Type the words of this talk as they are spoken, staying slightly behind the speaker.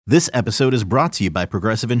This episode is brought to you by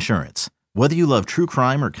Progressive Insurance. Whether you love true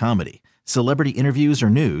crime or comedy, celebrity interviews or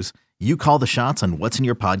news, you call the shots on what's in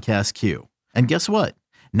your podcast queue. And guess what?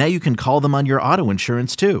 Now you can call them on your auto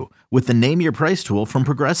insurance too with the Name Your Price tool from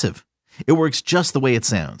Progressive. It works just the way it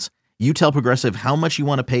sounds. You tell Progressive how much you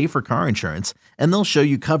want to pay for car insurance, and they'll show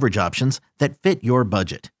you coverage options that fit your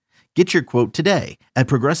budget. Get your quote today at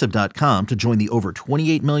Progressive.com to join the over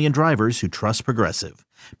 28 million drivers who trust Progressive.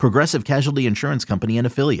 Progressive Casualty Insurance Company and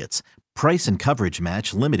Affiliates. Price and coverage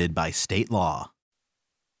match limited by state law.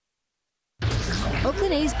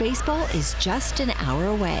 Oakland A's baseball is just an hour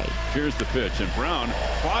away. Here's the pitch, and Brown,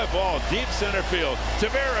 fly ball, deep center field.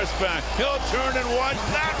 Tavares back. He'll turn and watch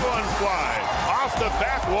that one fly off the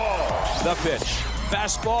back wall. The pitch.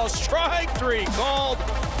 Fastball, strike three, called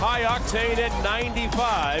high octane at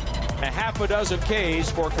 95. A half a dozen Ks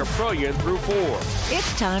for Caprillion through 4.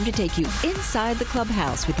 It's time to take you inside the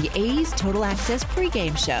clubhouse with the A's Total Access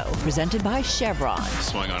pregame show, presented by Chevron.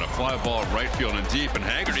 Swung on a fly ball, right field and deep, and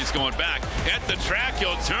Haggerty's going back at the track.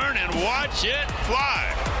 He'll turn and watch it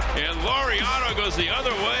fly. And Laureano goes the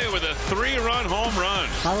other way with a 3-run home run.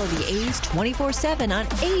 Follow the A's 24/7 on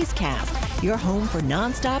A's Cast, your home for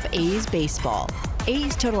nonstop A's baseball.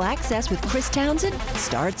 A's Total Access with Chris Townsend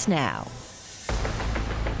starts now.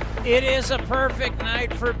 It is a perfect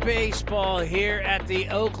night for baseball here at the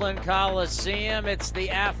Oakland Coliseum. It's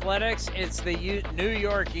the Athletics. It's the New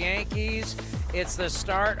York Yankees. It's the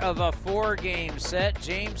start of a 4-game set.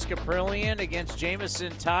 James Caprillion against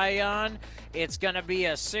Jameson Taillon. It's going to be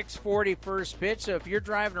a 6:40 first pitch. So if you're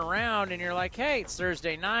driving around and you're like, hey, it's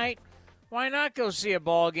Thursday night, why not go see a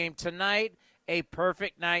ball game tonight? A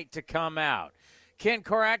perfect night to come out. Ken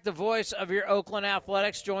Korak, the voice of your Oakland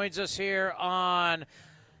Athletics, joins us here on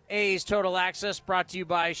A's Total Access, brought to you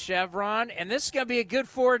by Chevron. And this is going to be a good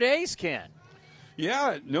 4 days, Ken.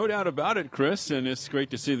 Yeah, no doubt about it, Chris. And it's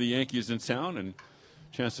great to see the Yankees in town and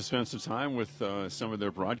a chance to spend some time with some of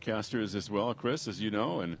their broadcasters as well, Chris, as you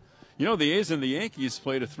know. And, you know, the A's and the Yankees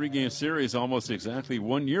played a 3-game series almost exactly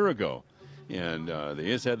 1 year ago. And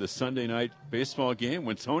the A's had the Sunday night baseball game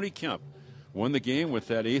when Tony Kemp won the game with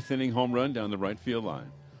that 8th-inning home run down the right field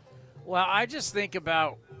line. Well, I just think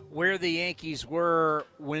about where the Yankees were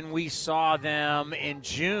when we saw them in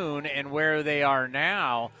June and where they are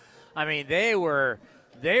now. I mean, they were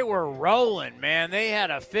rolling, man. They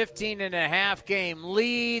had a 15-and-a-half game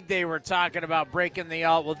lead. They were talking about breaking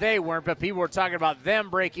well, they weren't, but people were talking about them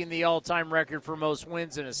breaking the all-time record for most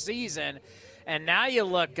wins in a season. And now you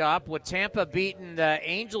look up with Tampa beating the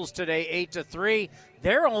Angels today 8-3.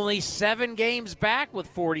 They're only 7 games back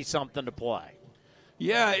with 40-something to play.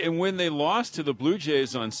 Yeah, and when they lost to the Blue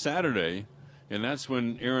Jays on Saturday, and that's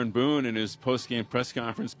when Aaron Boone in his post-game press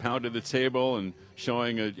conference pounded the table and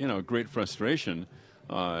showing a great frustration.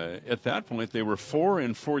 At that point, they were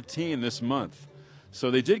 4-14 this month. So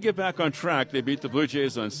they did get back on track. They beat the Blue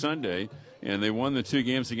Jays on Sunday, and they won the 2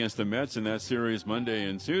 games against the Mets in that series Monday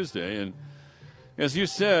and Tuesday. And as you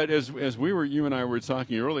said, as you and I were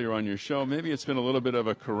talking earlier on your show, maybe it's been a little bit of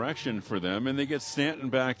a correction for them, and they get Stanton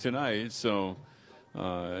back tonight. So,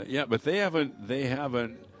 but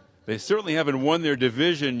they certainly haven't won their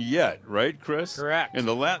division yet, right, Chris? Correct. And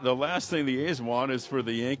the last thing the A's want is for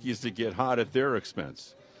the Yankees to get hot at their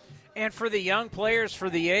expense. And for the young players for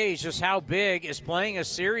the A's, just how big is playing a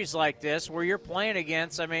series like this where you're playing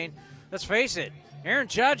against, I mean, let's face it, Aaron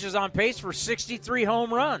Judge is on pace for 63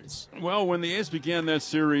 home runs. Well, when the A's began that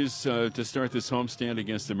series to start this homestand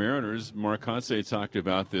against the Mariners, Mark Kotsay talked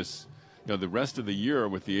about this, the rest of the year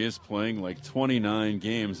with the A's playing like 29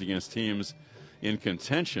 games against teams in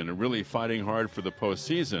contention and really fighting hard for the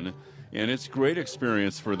postseason. And it's great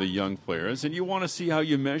experience for the young players, and you want to see how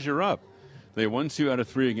you measure up. They won 2 out of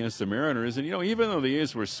 3 against the Mariners, and, even though the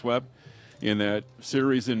A's were swept in that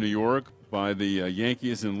series in New York by the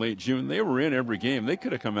Yankees in late June, they were in every game. They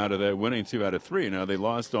could have come out of that winning 2 out of 3. Now, they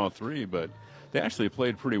lost all 3, but they actually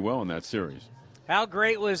played pretty well in that series. How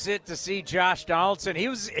great was it to see Josh Donaldson? He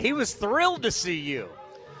was thrilled to see you.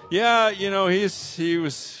 Yeah,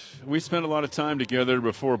 we spent a lot of time together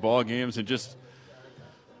before ball games and just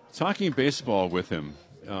talking baseball with him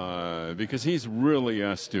because he's really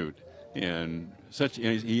astute and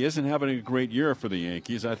he isn't having a great year for the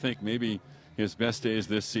Yankees. I think maybe his best days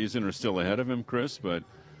this season are still ahead of him, Chris, but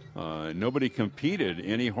nobody competed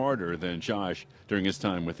any harder than Josh during his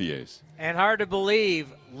time with the A's. And hard to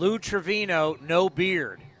believe, Lou Trevino, no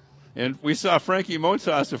beard. And we saw Frankie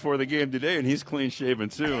Montas before the game today, and he's clean-shaven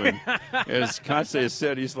too. And as Kotsay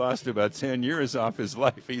said, he's lost about 10 years off his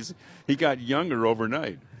life. He got younger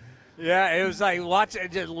overnight. Yeah, it was like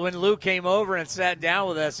when Lou came over and sat down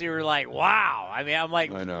with us, you were like, wow. I mean, I'm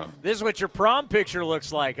like, I know. This is what your prom picture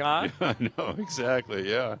looks like, huh? I know, exactly,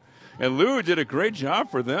 yeah. And Lou did a great job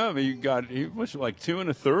for them. He was like 2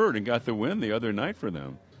 1/3 and got the win the other night for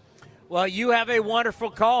them. Well, you have a wonderful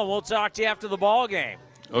call. We'll talk to you after the ball game.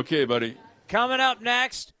 Okay, buddy. Coming up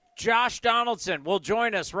next, Josh Donaldson will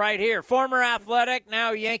join us right here. Former Athletic,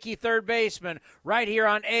 now Yankee third baseman, right here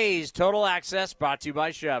on A's Total Access, brought to you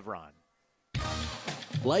by Chevron.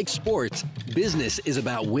 Like sports, business is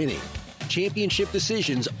about winning. Championship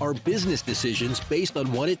decisions are business decisions based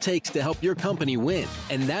on what it takes to help your company win.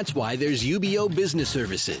 And that's why there's UBO Business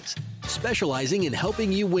Services, specializing in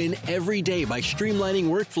helping you win every day by streamlining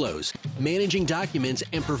workflows, managing documents,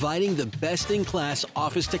 and providing the best-in-class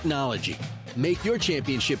office technology. Make your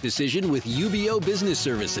championship decision with UBO Business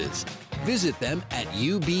Services. Visit them at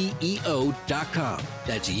ubeo.com.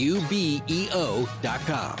 That's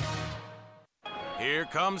ubeo.com. Here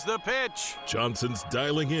comes the pitch. Johnson's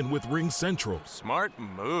dialing in with Ring Central. Smart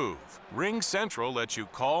move. Ring Central lets you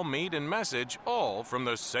call, meet, and message all from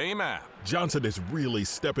the same app. Johnson is really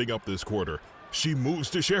stepping up this quarter. She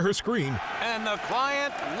moves to share her screen. And the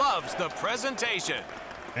client loves the presentation.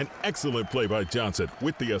 An excellent play by Johnson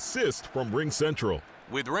with the assist from Ring Central.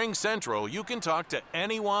 With Ring Central, you can talk to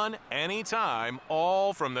anyone, anytime,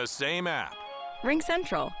 all from the same app. Ring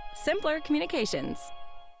Central. Simpler communications.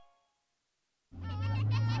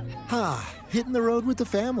 Hitting the road with the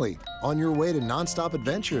family. On your way to nonstop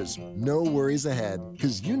adventures. No worries ahead,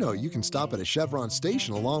 because you know you can stop at a Chevron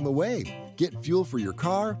station along the way. Get fuel for your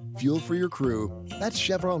car, fuel for your crew. That's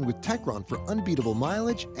Chevron with Techron for unbeatable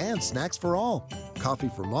mileage and snacks for all. Coffee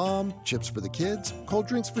for mom, chips for the kids, cold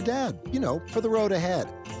drinks for dad. You know, for the road ahead.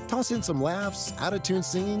 Toss in some laughs, out-of-tune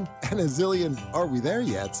singing, and a zillion "Are we there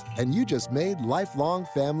yet?" And you just made lifelong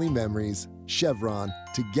family memories. Chevron,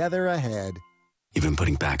 together ahead. You've been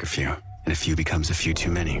putting back a few, and a few becomes a few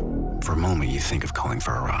too many. For a moment, you think of calling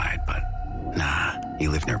for a ride, but nah, you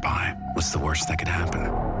live nearby. What's the worst that could happen?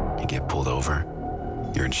 You get pulled over,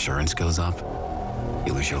 your insurance goes up,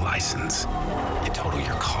 you lose your license, you total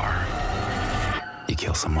your car, you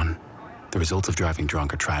kill someone. The results of driving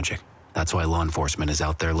drunk are tragic. That's why law enforcement is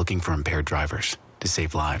out there looking for impaired drivers to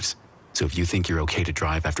save lives. So if you think you're okay to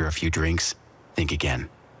drive after a few drinks, think again.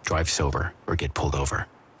 Drive sober or get pulled over.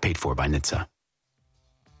 Paid for by NHTSA.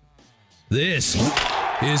 This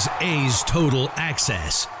is A's Total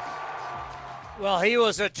Access. Well, he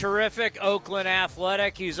was a terrific Oakland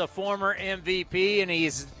Athletic. He's a former MVP, and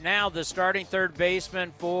he's now the starting third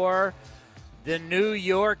baseman for the New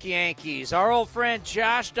York Yankees. Our old friend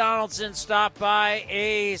Josh Donaldson stopped by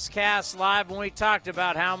A's Cast Live when we talked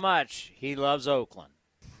about how much he loves Oakland.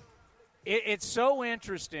 It's so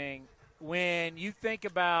interesting when you think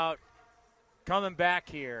about coming back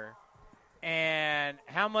here and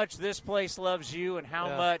how much this place loves you and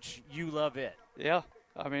how much you love it. Yeah,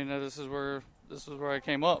 I mean, this is where I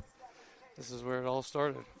came up. This is where it all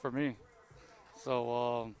started for me.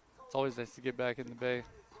 So it's always nice to get back in the Bay.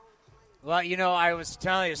 Well, you know, I was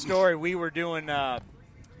telling you a story. We were doing our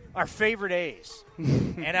favorite A's,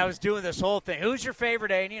 and I was doing this whole thing. Who's your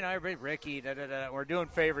favorite A? And, you know, everybody, Ricky, we're doing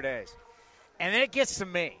favorite A's. And then it gets to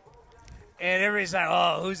me, and everybody's like,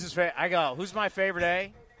 oh, who's his favorite? I go, who's my favorite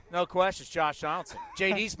A? No question, it's Josh Donaldson.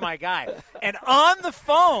 JD's my guy. And on the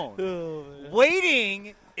phone,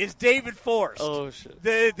 waiting is David Forst,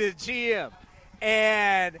 the GM.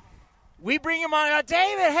 And we bring him on. I go,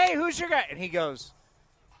 David, hey, who's your guy? And he goes,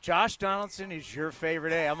 Josh Donaldson is your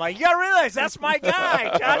favorite A. I'm like, you got to realize that's my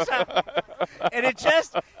guy, Josh. And it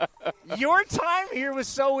just, your time here was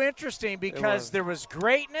so interesting because there was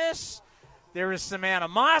greatness, there was some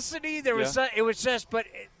animosity, there was it was just, but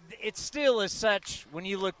it still is such, when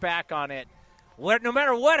you look back on it, no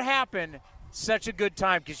matter what happened, such a good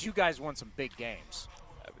time because you guys won some big games.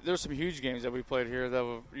 There were some huge games that we played here that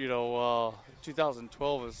were,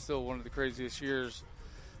 2012 is still one of the craziest years.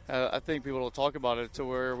 I think people will talk about it to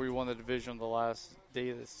where we won the division the last day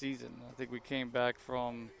of the season. I think we came back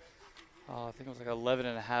from, I think it was like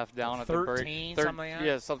 11.5 down at the break. 13, something like that?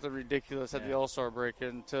 Yeah, something ridiculous at the All-Star break.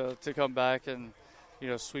 And to come back and,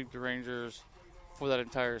 sweep the Rangers for that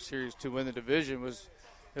entire series to win the division was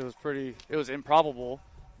improbable,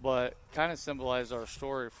 but kind of symbolized our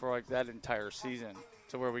story for like that entire season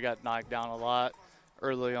to where we got knocked down a lot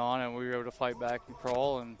early on and we were able to fight back and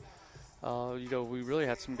crawl and we really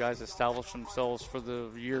had some guys establish themselves for the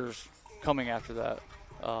years coming after that,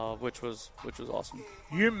 which was awesome.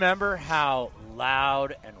 You remember how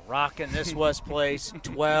loud and rocking this was place,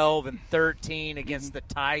 12 and 13 against the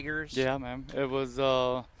Tigers? Yeah, man. It was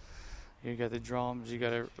you got the drums, you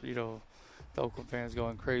got the Oakland fans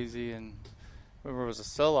going crazy. And I remember it was a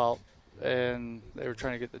sellout, and they were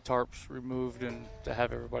trying to get the tarps removed and to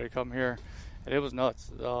have everybody come here. And it was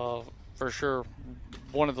nuts. For sure,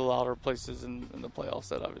 one of the louder places in the playoffs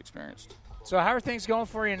that I've experienced. So how are things going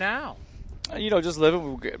for you now? Just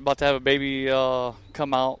living. We're about to have a baby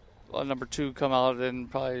come out, number 2 come out in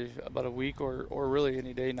probably about a week or really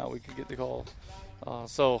any day now we could get the call.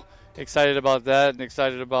 So excited about that and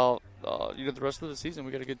excited about, the rest of the season.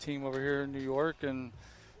 We got a good team over here in New York and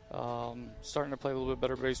starting to play a little bit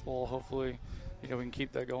better baseball. Hopefully, we can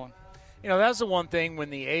keep that going. That was the one thing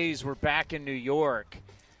when the A's were back in New York.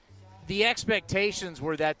 The expectations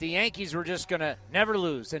were that the Yankees were just going to never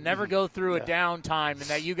lose and never go through a downtime, and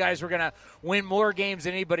that you guys were going to win more games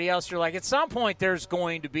than anybody else. You're like, at some point there's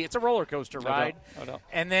going to be – it's a roller coaster ride. No doubt.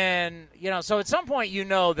 And then, so at some point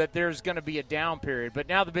that there's going to be a down period. But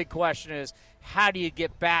now the big question is, how do you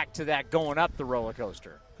get back to that going up the roller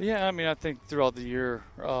coaster? Yeah, I think throughout the year,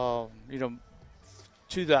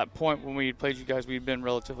 to that point when we played you guys, we've been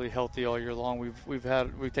relatively healthy all year long.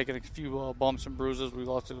 We've taken a few bumps and bruises. We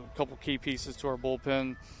lost a couple key pieces to our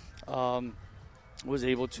bullpen. Was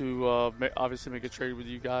able to obviously make a trade with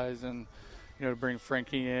you guys and to bring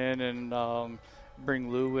Frankie in and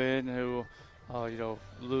bring Lou in, who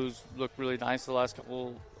Lou's looked really nice the last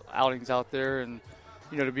couple outings out there, and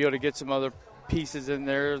to be able to get some other pieces in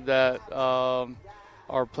there that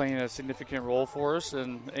are playing a significant role for us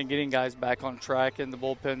and getting guys back on track in the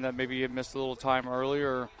bullpen that maybe had missed a little time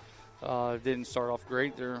earlier, didn't start off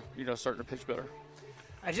great. They're, starting to pitch better.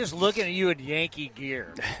 I just looking at you in Yankee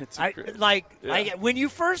gear. When you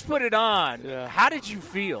first put it on, how did you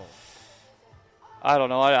feel? I don't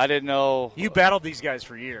know. I didn't know. You battled these guys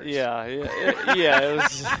for years. Yeah. It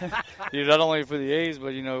was not only for the A's,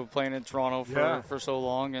 but playing in Toronto for so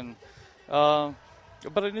long, and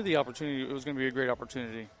but I knew the opportunity. It was going to be a great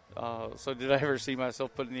opportunity. So did I ever see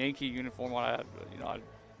myself putting the Yankee uniform on? I'd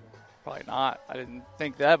probably not. I didn't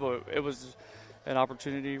think that, but it was an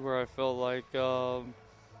opportunity where I felt like,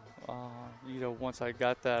 once I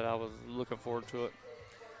got that, I was looking forward to it.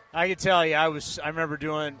 I can tell you, I remember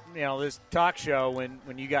doing, this talk show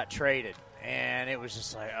when you got traded, and it was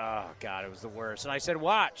just like, oh God, it was the worst. And I said,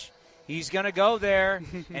 watch. He's going to go there,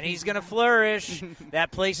 and he's going to flourish.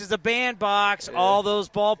 That place is a bandbox. Yeah. All those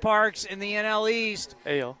ballparks in the NL East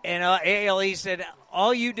and AL East, and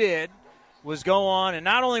all you did was go on and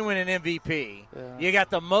not only win an MVP, you got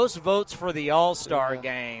the most votes for the All-Star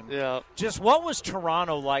game. Yeah. Just what was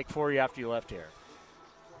Toronto like for you after you left here?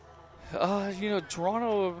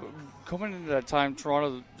 Toronto, coming into that time,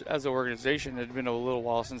 Toronto as an organization, it had been a little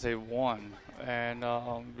while since they won. And,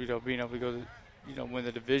 being able to go to win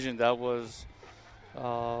the division, that was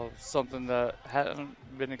something that hadn't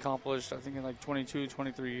been accomplished, I think, in 22,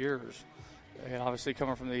 23 years. And obviously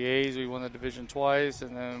coming from the A's, we won the division twice,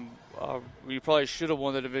 and then we probably should have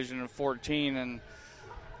won the division in 14, and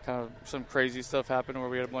kind of some crazy stuff happened where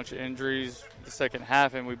we had a bunch of injuries the second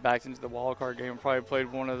half, and we backed into the wild card game and probably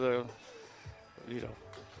played one of the,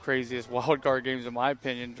 craziest wild card games in my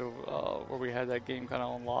opinion, where we had that game kind of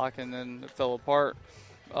on lock, and then it fell apart.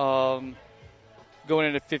 Going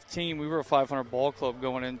into 15, we were a 500 ball club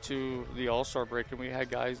going into the All-Star break, and we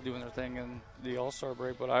had guys doing their thing in the All-Star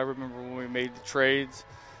break. But I remember when we made the trades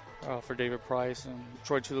for David Price and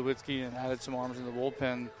Troy Tulowitzki and added some arms in the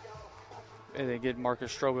bullpen, and then get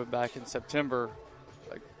Marcus Stroman back in September,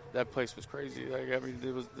 that place was crazy.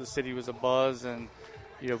 The city was abuzz, and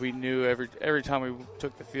we knew every time we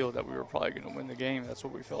took the field that we were probably going to win the game. That's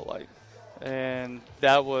what we felt like, and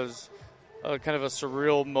that was kind of a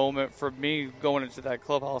surreal moment for me going into that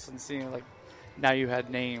clubhouse and seeing now you had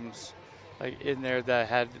names in there that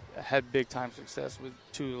had big time success with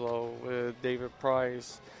Tulo, with David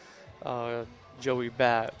Price, Joey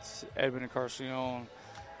Bats, Edwin Encarnacion.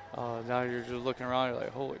 Now you're just looking around, you're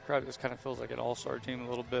like, holy crap, this kind of feels like an all-star team a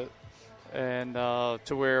little bit. And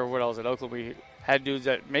to where when I was at Oakland, we had dudes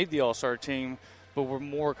that made the all-star team, but were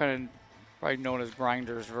more kind of probably known as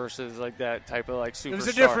grinders versus that type of superstar. It was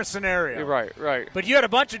a different scenario. Right. But you had a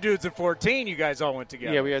bunch of dudes at 14. You guys all went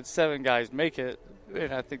together. Yeah, we had 7 guys make it,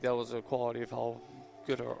 and I think that was a quality of how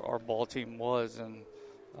good our ball team was. And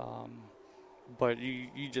but you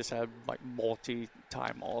just had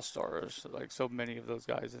multi-time all-stars, so many of those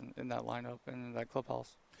guys in that lineup and in that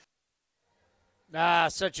clubhouse.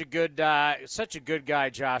 Such a good guy,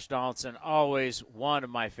 Josh Donaldson. Always one of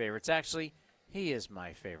my favorites. Actually, he is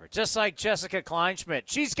my favorite. Just like Jessica Kleinschmidt.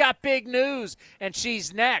 She's got big news, and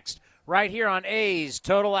she's next right here on A's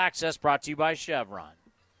Total Access, brought to you by Chevron.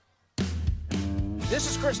 This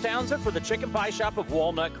is Chris Townsend for the Chicken Pie Shop of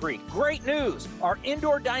Walnut Creek. Great news! Our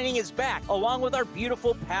indoor dining is back, along with our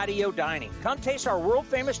beautiful patio dining. Come taste our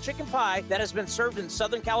world-famous chicken pie that has been served in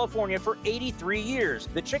Southern California for 83 years.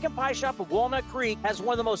 The Chicken Pie Shop of Walnut Creek has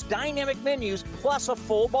one of the most dynamic menus, plus a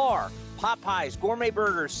full bar. Pot pies, gourmet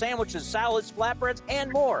burgers, sandwiches, salads, flatbreads, and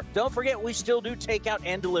more. Don't forget, we still do takeout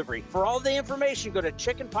and delivery. For all the information, go to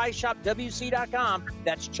chickenpieshopwc.com.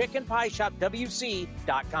 That's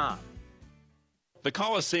chickenpieshopwc.com. The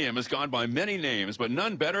Coliseum has gone by many names, but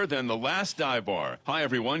none better than the Last Dive Bar. Hi,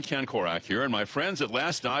 everyone. Ken Korak here, and my friends at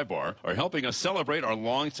Last Dive Bar are helping us celebrate our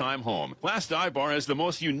longtime home. Last Dive Bar has the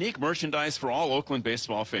most unique merchandise for all Oakland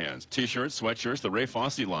baseball fans. T-shirts, sweatshirts, the Ray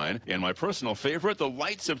Fosse line, and my personal favorite, the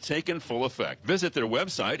lights have taken full effect. Visit their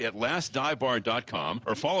website at lastdivebar.com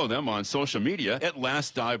or follow them on social media at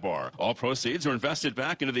Last Dive Bar. All proceeds are invested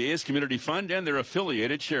back into the A's Community Fund and their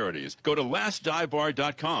affiliated charities. Go to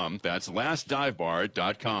lastdivebar.com. That's lastdivebar.com.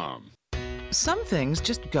 Some things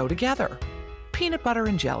just go together. Peanut butter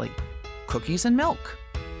and jelly, cookies and milk,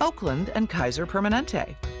 Oakland and Kaiser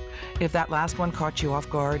Permanente. If that last one caught you off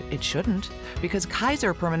guard, it shouldn't, because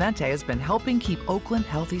Kaiser Permanente has been helping keep Oakland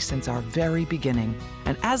healthy since our very beginning.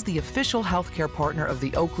 And as the official healthcare partner of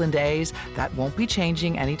the Oakland A's, that won't be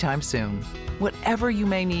changing anytime soon. Whatever you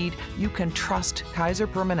may need, you can trust Kaiser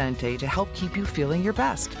Permanente to help keep you feeling your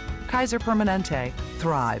best. Kaiser Permanente.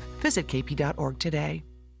 Thrive. Visit kp.org today.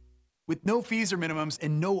 With no fees or minimums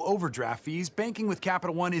and no overdraft fees, banking with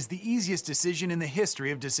Capital One is the easiest decision in the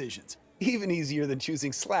history of decisions. Even easier than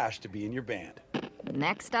choosing Slash to be in your band.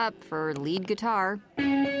 Next up for lead guitar.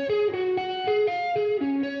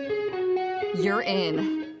 You're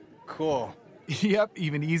in. Cool. Yep,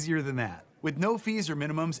 even easier than that. With no fees or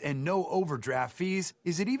minimums and no overdraft fees,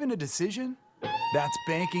 is it even a decision? That's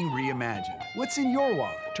banking reimagined. What's in your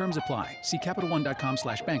wallet? Terms apply. See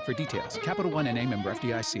CapitalOne.com/bank for details. Capital One N.A. member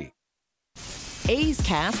FDIC. A's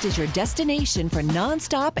Cast is your destination for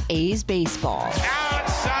nonstop A's baseball.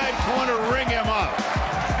 Outside corner, ring him up.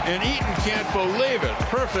 And Eaton can't believe it.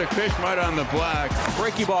 Perfect pitch right on the black.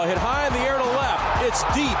 Breaking ball hit high in the air to left. It's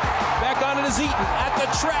deep. Back on it is Eaton. At the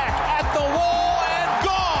track, at the wall, and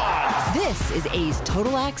gone! This is A's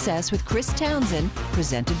Total Access with Chris Townsend,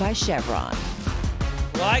 presented by Chevron.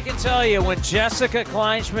 Well, I can tell you, when Jessica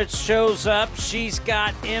Kleinschmidt shows up, she's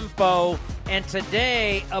got info. And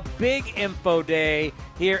today, a big info day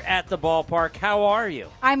here at the ballpark. How are you?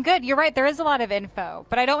 I'm good. You're right. There is a lot of info.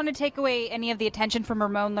 But I don't want to take away any of the attention from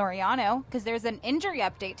Ramon Laureano because there's an injury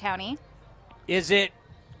update, Townie. Is it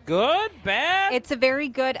good, bad? It's a very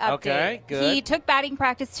good update. Okay, good. He took batting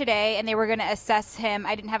practice today, and they were going to assess him.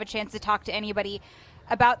 I didn't have a chance to talk to anybody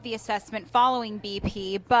about the assessment following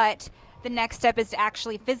BP, but the next step is to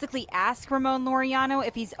actually physically ask Ramon Laureano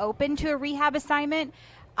if he's open to a rehab assignment.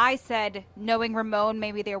 I said, knowing Ramon,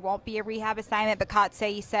 maybe there won't be a rehab assignment, but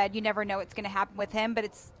Kotsay said you never know what's going to happen with him, but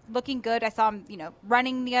it's looking good. I saw him,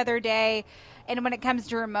 running the other day. And when it comes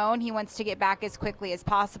to Ramon, he wants to get back as quickly as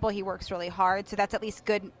possible. He works really hard, so that's at least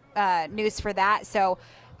good news for that. So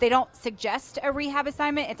they don't suggest a rehab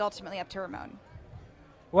assignment. It's ultimately up to Ramon.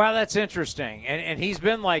 Well, that's interesting. And he's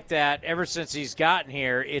been like that ever since he's gotten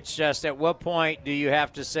here. It's just at what point do you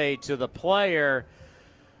have to say to the player,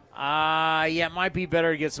 it might be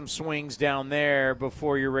better to get some swings down there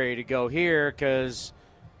before you're ready to go here, because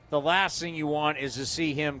the last thing you want is to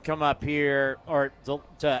see him come up here or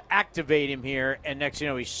to activate him here, and next thing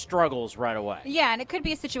you know, he struggles right away. Yeah, and it could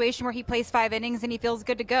be a situation where he plays 5 innings and he feels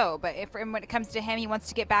good to go. But when it comes to him, he wants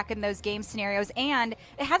to get back in those game scenarios. And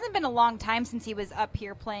it hasn't been a long time since he was up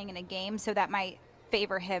here playing in a game, so that might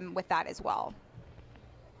favor him with that as well.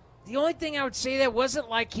 The only thing I would say, that wasn't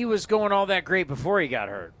like he was going all that great before he got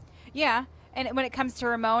hurt. Yeah, and when it comes to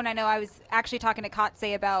Ramon, I know I was actually talking to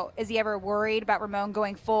Kotsay about, is he ever worried about Ramon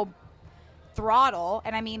going full throttle?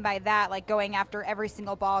 And I mean by that, like going after every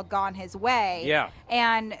single ball gone his way. Yeah.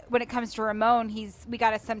 And when it comes to Ramon, we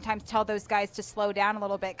got to sometimes tell those guys to slow down a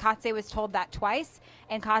little bit. Kotsay was told that twice,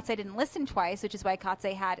 and Kotsay didn't listen twice, which is why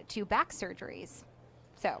Kotsay had 2 back surgeries.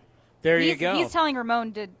 So there you go. He's telling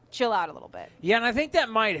Ramon to chill out a little bit. Yeah, and I think that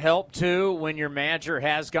might help, too, when your manager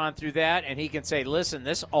has gone through that, and he can say, listen,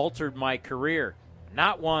 this altered my career.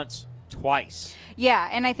 Not once, twice. Yeah,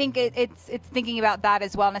 and I think it's thinking about that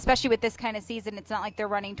as well, and especially with this kind of season, it's not like they're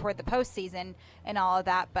running toward the postseason and all of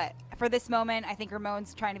that, but for this moment, I think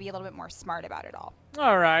Ramon's trying to be a little bit more smart about it all.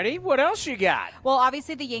 All righty. What else you got? Well,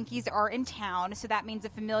 obviously the Yankees are in town, so that means a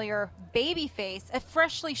familiar baby face, a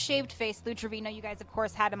freshly shaved face, Lou Trevino. You guys, of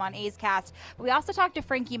course, had him on A's Cast. But we also talked to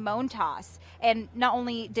Frankie Montas, and not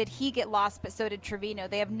only did he get lost, but so did Trevino.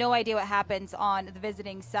 They have no idea what happens on the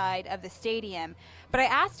visiting side of the stadium. But I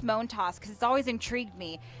asked Montas, because it's always intrigued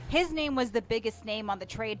me. His name was the biggest name on the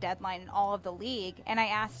trade deadline in all of the league, and I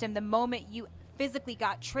asked him, the moment you physically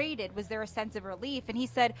got traded, was there a sense of relief? And he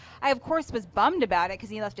said, I of course was bummed about it because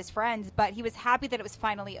he left his friends, but he was happy that it was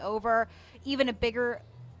finally over. Even a bigger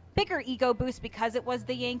ego boost because it was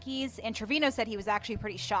the Yankees. And Trevino said he was actually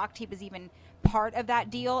pretty shocked he was even part of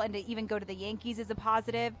that deal, and to even go to the Yankees is a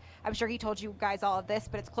positive. I'm sure he told you guys all of this,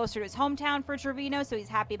 but it's closer to his hometown for Trevino, so he's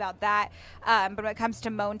happy about that. But when it comes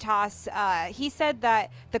to Montas, he said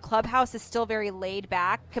that the clubhouse is still very laid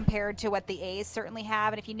back compared to what the A's certainly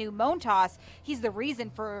have. And if you knew Montas, he's the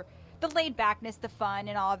reason for the laid backness, the fun,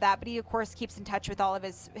 and all of that. But he, of course, keeps in touch with all of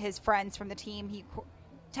his friends from the team. He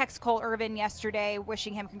text Cole Irvin yesterday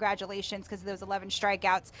wishing him congratulations because of those 11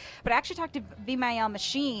 strikeouts. But I actually talked to Vimael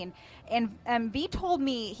Machine, and V told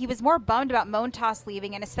me he was more bummed about Montas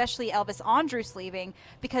leaving, and especially Elvis Andrus leaving,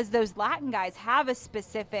 because those Latin guys have a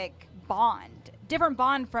specific bond, different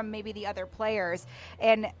bond from maybe the other players.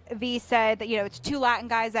 And V said that, it's two Latin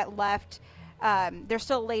guys that left. There's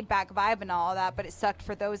still a laid-back vibe and all of that, but it sucked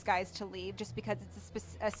for those guys to leave just because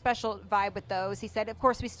it's a special vibe with those. He said, of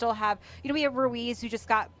course, we still have, we have Ruiz, who just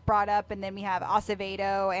got brought up, and then we have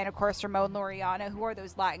Acevedo, and, of course, Ramon Laureano, who are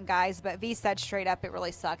those Latin guys. But V said straight up it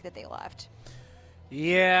really sucked that they left.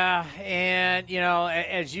 Yeah, and,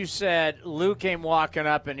 as you said, Lou came walking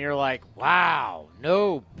up, and you're like, wow,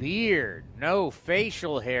 no beard, no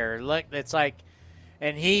facial hair. Look, it's like,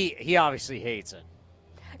 and he obviously hates it.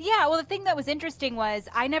 Yeah, well, the thing that was interesting was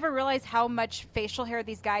I never realized how much facial hair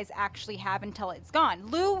these guys actually have until it's gone.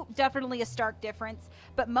 Lou, definitely a stark difference,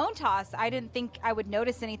 but Montas, I didn't think I would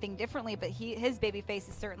notice anything differently, but his baby face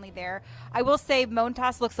is certainly there. I will say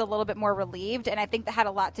Montas looks a little bit more relieved, and I think that had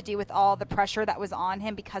a lot to do with all the pressure that was on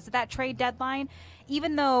him because of that trade deadline.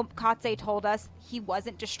 Even though Kotze told us he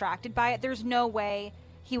wasn't distracted by it, there's no way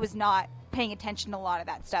he was not paying attention to a lot of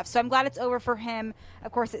that stuff. So I'm glad it's over for him.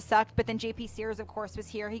 Of course, it sucked, but then JP Sears, of course, was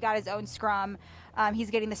here. He got his own scrum. He's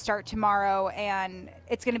getting the start tomorrow, and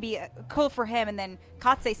it's going to be cool for him. And then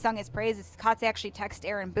Kotze sung his praises. Kotze actually texted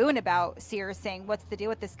Aaron Boone about Sears, saying, what's the deal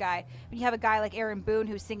with this guy? When you have a guy like Aaron Boone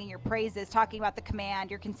who's singing your praises, talking about the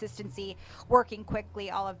command, your consistency, working quickly,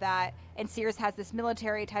 all of that, and Sears has this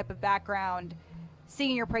military type of background,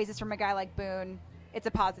 singing your praises from a guy like Boone, it's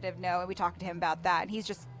a positive no, and we talked to him about that. And he's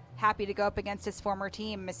just happy to go up against his former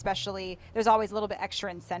team, especially there's always a little bit extra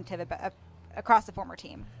incentive across the former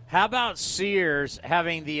team. How about Sears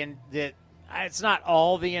having it's not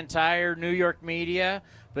all the entire New York media,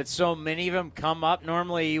 but so many of them come up.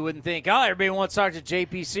 Normally you wouldn't think, everybody wants to talk to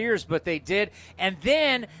JP Sears, but they did. And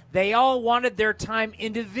then they all wanted their time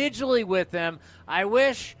individually with him. I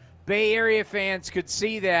wish Bay Area fans could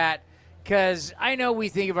see that, because I know we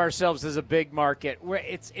think of ourselves as a big market, where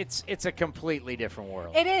it's a completely different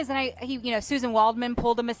world. It is, and Susan Waldman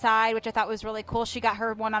pulled him aside, which I thought was really cool. She got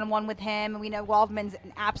her one-on-one with him, and we know Waldman's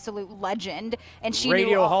an absolute legend, and she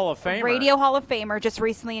Radio Hall of Famer, just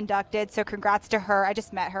recently inducted. So congrats to her. I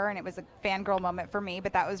just met her, and it was a fangirl moment for me,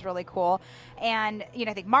 but that was really cool. And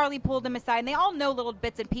I think Marley pulled him aside, and they all know little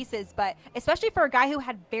bits and pieces, but especially for a guy who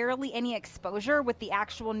had barely any exposure with the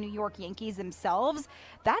actual New York Yankees themselves,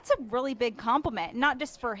 that's a really big compliment, not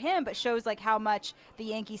just for him, but shows like how much the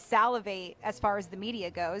Yankees salivate as far as the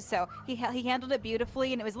media goes. So he handled it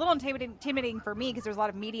beautifully, and it was a little intimidating for me because there's a lot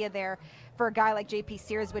of media there for a guy like JP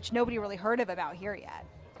Sears, which nobody really heard of about here yet.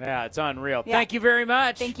 Yeah, it's unreal. Yeah. Thank you very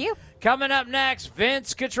much. Thank you. Coming up next,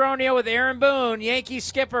 Vince Cotroneo with Aaron Boone, Yankee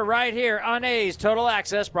skipper, right here on A's Total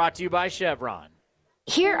Access, brought to you by Chevron.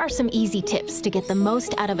 Here are some easy tips to get the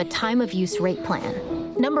most out of a time-of-use rate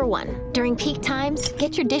plan. Number 1, during peak times,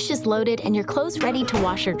 get your dishes loaded and your clothes ready to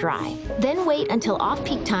wash or dry. Then wait until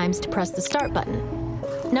off-peak times to press the start button.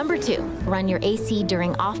 Number 2, run your AC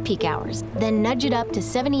during off-peak hours, then nudge it up to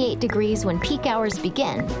 78 degrees when peak hours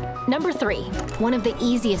begin. Number 3, one of the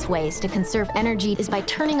easiest ways to conserve energy is by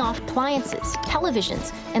turning off appliances,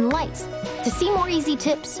 televisions, and lights. To see more easy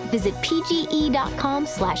tips, visit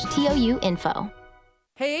pge.com/TOUinfo.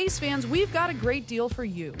 Hey A's fans, we've got a great deal for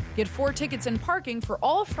you. Get 4 tickets and parking for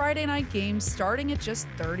all Friday night games starting at just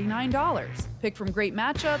 $39. Pick from great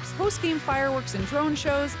matchups, post-game fireworks and drone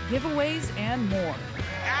shows, giveaways, and more.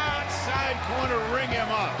 Outside corner, ring him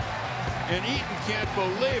up. and Eaton can't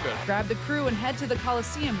believe it. Grab the crew and head to the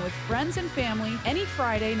Coliseum with friends and family any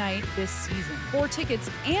Friday night this season. 4 tickets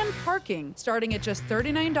and parking starting at just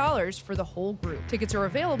 $39 for the whole group. Tickets are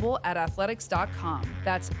available at athletics.com.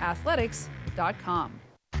 That's athletics.com.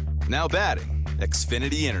 Now batting,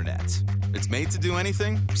 Xfinity Internet. It's made to do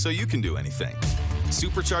anything, so you can do anything.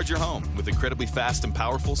 Supercharge your home with incredibly fast and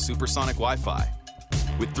powerful supersonic Wi-Fi.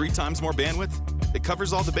 With 3 times more bandwidth, it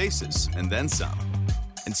covers all the bases and then some.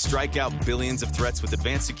 And strike out billions of threats with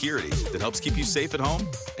advanced security that helps keep you safe at home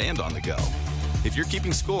and on the go. If you're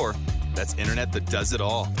keeping score, that's internet that does it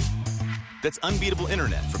all. That's unbeatable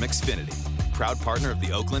internet from Xfinity, proud partner of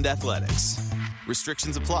the Oakland Athletics.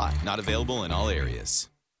 Restrictions apply, not available in all areas.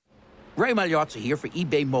 Ray Magliozzi here for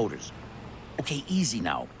eBay Motors. Okay, easy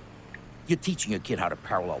now. You're teaching your kid how to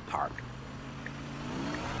parallel park.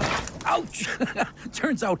 Ouch!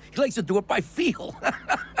 Turns out he likes to do it by feel.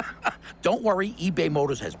 Don't worry, eBay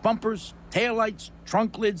Motors has bumpers, taillights,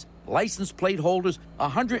 trunk lids, license plate holders,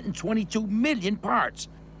 122 million parts.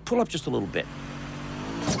 Pull up just a little bit.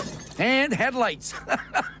 And headlights.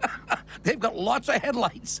 They've got lots of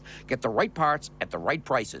headlights. Get the right parts at the right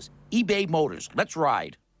prices. eBay Motors. Let's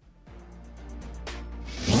ride.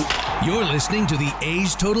 You're listening to the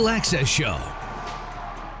A's Total Access Show.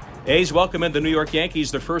 A's welcome in the New York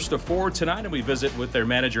Yankees, the first of 4 tonight, and we visit with their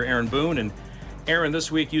manager, Aaron Boone. And Aaron,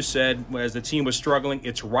 this week you said, as the team was struggling,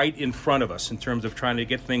 it's right in front of us in terms of trying to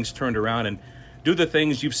get things turned around and do the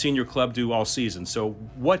things you've seen your club do all season. So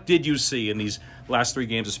what did you see in these last 3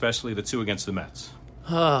 games, especially the 2 against the Mets?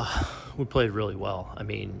 We played really well. I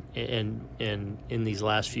mean, and in these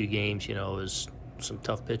last few games, you know, it was some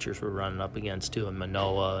tough pitchers we're running up against too, and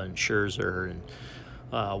Manoah and Scherzer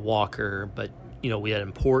and Walker. But, you know, we had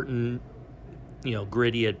important, you know,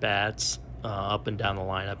 gritty at-bats up and down the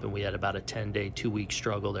lineup, and we had about a 10-day, 2-week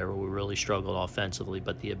struggle there where we really struggled offensively.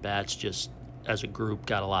 But the at-bats just, as a group,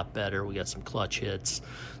 got a lot better. We got some clutch hits.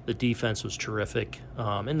 The defense was terrific,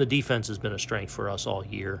 and the defense has been a strength for us all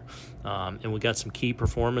year. And we got some key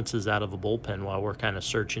performances out of the bullpen while we're kind of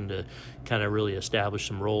searching to kind of really establish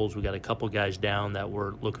some roles. We got a couple guys down that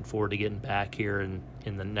we're looking forward to getting back here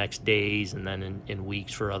in the next days and then in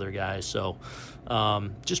weeks for other guys. So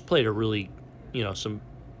just played a really, you know, some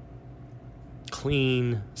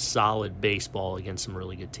clean, solid baseball against some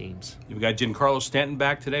really good teams. You've got Giancarlo Stanton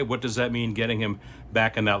back today. What does that mean, getting him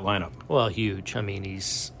back in that lineup? Well, huge. I mean,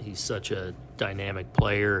 he's such a dynamic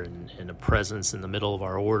player and a presence in the middle of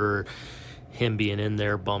our order. Him being in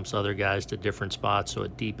there bumps other guys to different spots, so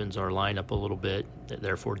it deepens our lineup a little bit,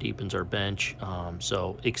 therefore deepens our bench.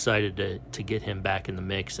 So excited to get him back in the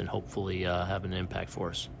mix and hopefully have an impact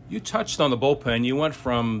for us. You touched on the bullpen. You went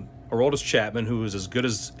from Aroldis Chapman, who was as good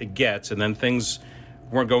as it gets, and then things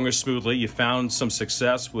weren't going as smoothly. You found some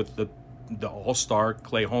success with the all-star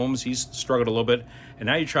Clay Holmes. He's struggled a little bit, and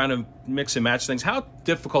now you're trying to mix and match things. How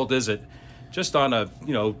difficult is it, just on a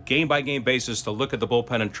game-by-game basis, to look at the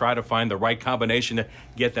bullpen and try to find the right combination to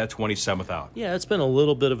get that 27th out? Yeah, it's been a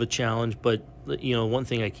little bit of a challenge, but one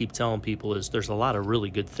thing I keep telling people is there's a lot of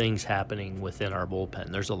really good things happening within our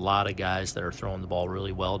bullpen. There's a lot of guys that are throwing the ball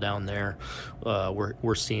really well down there.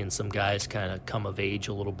 We're seeing some guys kind of come of age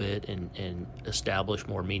a little bit and establish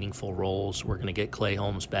more meaningful roles. We're going to get Clay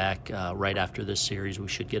Holmes back right after this series. We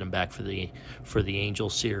should get him back for the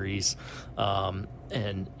Angels series.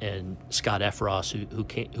 And Scott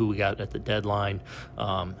Efros, who we got at the deadline,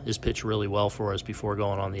 has pitched really well for us before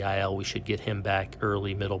going on the IL. We should get him back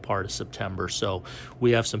middle part of September. So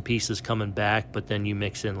we have some pieces coming back, but then you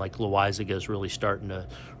mix in like Loaizaga is really starting to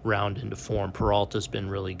round into form. Peralta's been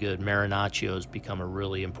really good. Marinaccio's become a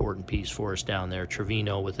really important piece for us down there.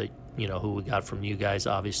 Trevino who we got from you guys,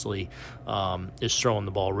 obviously, is throwing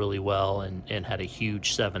the ball really well and had a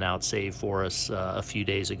huge 7-out save for us a few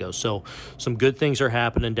days ago. So some good things are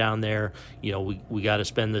happening down there. You know, we got to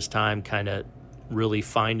spend this time kind of really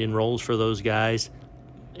finding roles for those guys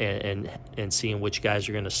and seeing which guys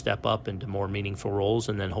are going to step up into more meaningful roles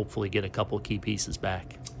and then hopefully get a couple key pieces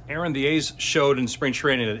back. Aaron, the A's showed in spring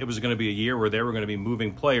training that it was going to be a year where they were going to be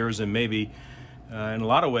moving players and maybe in a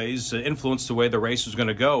lot of ways influenced the way the race was going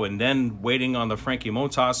to go, and then waiting on the Frankie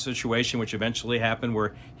Montas situation, which eventually happened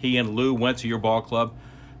where he and Lou went to your ball club.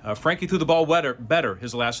 Frankie threw the ball better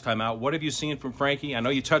his last time out. What have you seen from Frankie? I know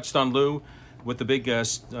you touched on Lou with the big 2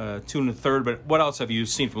 1/3, but what else have you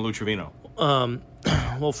seen from Lou Trevino?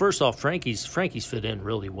 Well, first off, Frankie's fit in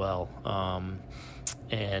really well,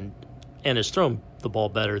 and has thrown the ball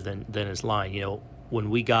better than his line. You know, when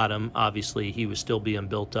we got him, obviously he was still being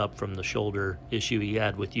built up from the shoulder issue he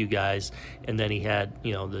had with you guys, and then he had,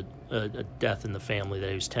 a death in the family that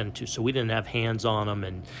he was tending to. So we didn't have hands on him,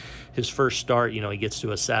 and his first start, he gets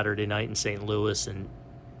to a Saturday night in St. Louis and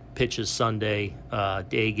pitches Sunday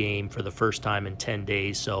day game for the first time in 10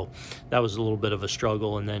 days. So that was a little bit of a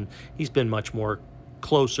struggle, and then he's been much more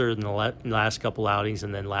closer in the last couple outings,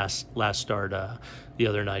 and then last start the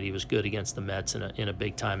other night he was good against the Mets in a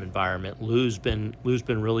big time environment. Lou's been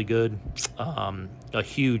really good. A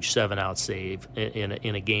huge 7-out save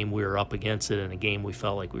in a game we were up against it, in a game we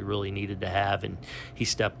felt like we really needed to have, and he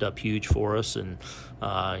stepped up huge for us. And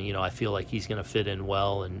I feel like he's going to fit in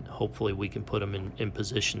well, and hopefully we can put him in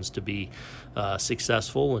positions to be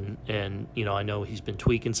successful. And I know he's been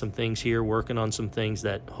tweaking some things here, working on some things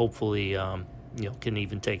that hopefully can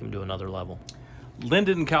even take him to another level.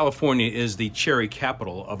 Linden, California is the cherry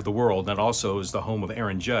capital of the world, and also is the home of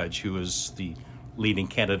Aaron Judge, who is the leading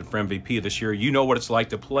candidate for MVP this year. You know what it's like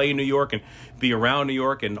to play in New York and be around New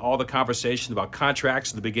York, and all the conversations about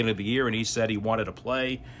contracts at the beginning of the year, and he said he wanted to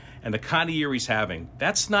play, and the kind of year he's having.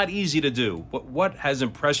 That's not easy to do. What has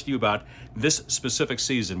impressed you about this specific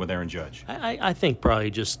season with Aaron Judge? I think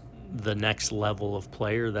probably just the next level of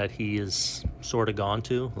player that he has sort of gone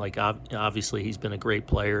to. Like, obviously he's been a great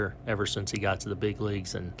player ever since he got to the big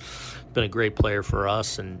leagues, and been a great player for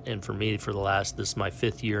us and for me for this is my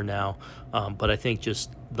 5th year now. But I think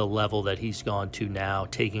just the level that he's gone to now,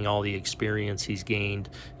 taking all the experience he's gained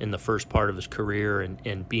in the first part of his career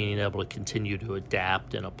and being able to continue to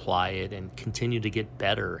adapt and apply it and continue to get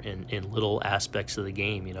better in little aspects of the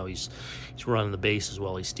game. He's running the bases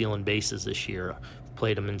well. He's stealing bases this year.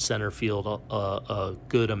 Played him in center field a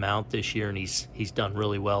good amount this year, and he's done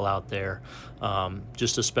really well out there.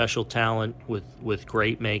 Just a special talent with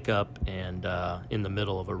great makeup, and in the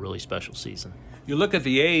middle of a really special season. You look at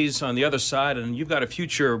the A's on the other side, and you've got a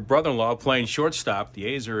future brother-in-law playing shortstop. The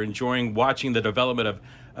A's are enjoying watching the development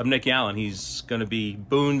of Nick Allen. He's going to be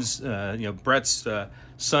Boone's, Brett's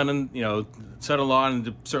son-in-law,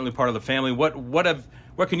 and certainly part of the family.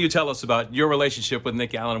 What can you tell us about your relationship with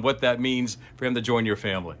Nick Allen and what that means for him to join your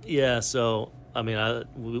family? Yeah, so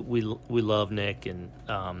we love Nick, and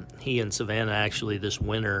he and Savannah actually this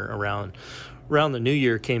winter around the New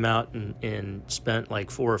Year came out and spent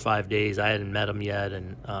like 4 or 5 days. I hadn't met him yet,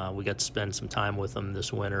 and we got to spend some time with him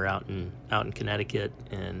this winter out in Connecticut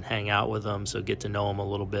and hang out with him, so get to know him a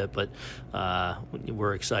little bit. But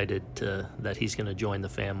we're excited that he's going to join the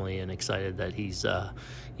family, and excited that he's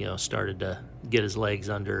started to get his legs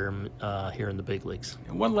under him here in the big leagues.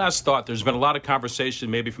 And one last thought. There's been a lot of conversation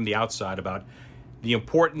maybe from the outside about the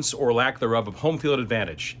importance or lack thereof of home field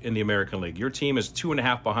advantage in the American League. Your team is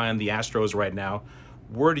 2.5 behind the Astros right now.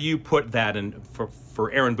 Where do you put that in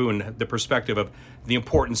for Aaron Boone, the perspective of the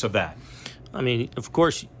importance of that? I mean, of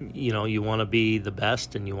course, you want to be the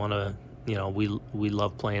best, and you want to, we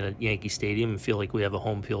love playing at Yankee Stadium and feel like we have a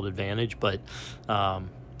home field advantage, but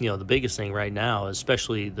the biggest thing right now,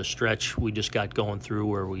 especially the stretch we just got going through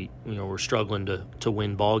where we're struggling to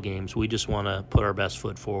win ball games, we just want to put our best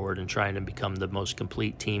foot forward and trying to become the most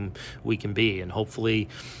complete team we can be. And hopefully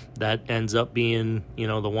that ends up being,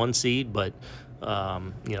 the 1 seed, but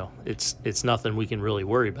it's nothing we can really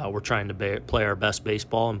worry about. We're trying to play our best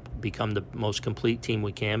baseball and become the most complete team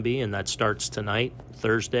we can be, and that starts tonight,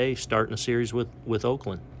 Thursday, starting a series with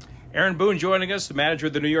Oakland. Aaron Boone joining us, the manager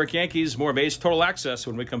of the New York Yankees. More of A's Total Access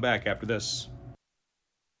when we come back after this.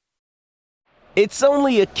 It's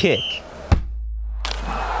only a kick,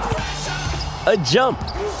 a jump,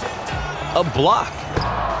 a block.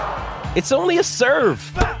 It's only a serve.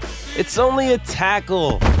 It's only a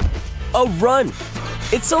tackle, a run.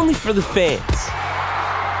 It's only for the fans.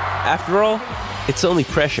 After all, it's only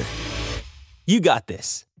pressure. You got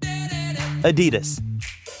this. Adidas.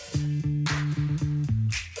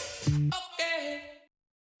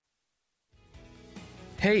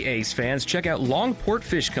 Hey A's fans, check out Longport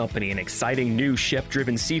Fish Company, an exciting new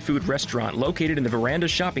chef-driven seafood restaurant located in the Veranda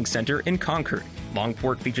Shopping Center in Concord.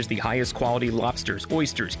 Longport features the highest quality lobsters,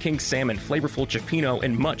 oysters, king salmon, flavorful cioppino,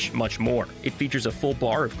 and much, much more. It features a full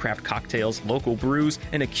bar of craft cocktails, local brews,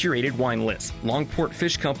 and a curated wine list. Longport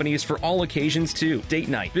Fish Company is for all occasions too. Date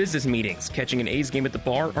night, business meetings, catching an A's game at the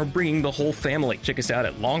bar, or bringing the whole family. Check us out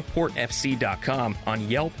at longportfc.com, on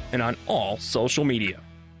Yelp, and on all social media.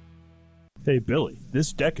 Hey Billy,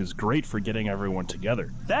 this deck is great for getting everyone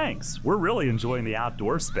together. Thanks! We're really enjoying the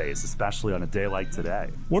outdoor space, especially on a day like today.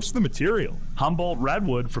 What's the material? Humboldt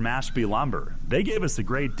Redwood from Ashby Lumber. They gave us a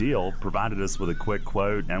great deal, provided us with a quick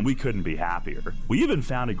quote, and we couldn't be happier. We even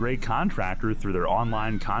found a great contractor through their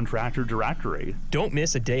online contractor directory. Don't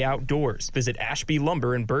miss a day outdoors. Visit Ashby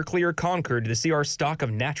Lumber in Berkeley or Concord to see our stock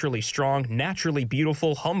of naturally strong, naturally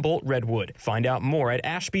beautiful Humboldt Redwood. Find out more at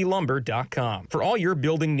ashbylumber.com for all your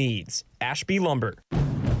building needs. Ashby Lumber.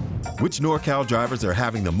 Which NorCal drivers are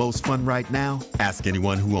having the most fun right now? Ask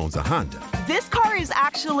anyone who owns a Honda. This car is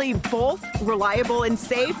actually both reliable and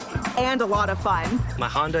safe and a lot of fun. My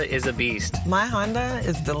Honda is a beast. My Honda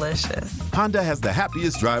is delicious. Honda has the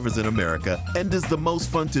happiest drivers in America and is the most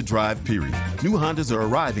fun to drive, period. New Hondas are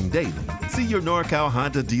arriving daily. See your NorCal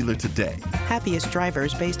Honda dealer today. Happiest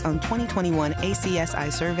drivers based on 2021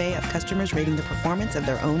 ACSI survey of customers rating the performance of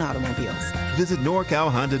their own automobiles. Visit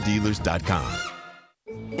NorCalHondaDealers.com.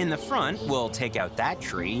 In the front, we'll take out that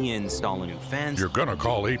tree, install a new fence. You're gonna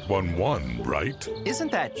call 811, right? Isn't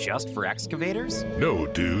that just for excavators? No,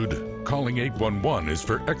 dude. Calling 811 is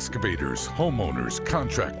for excavators, homeowners,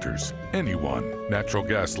 contractors, anyone. Natural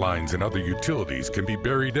gas lines and other utilities can be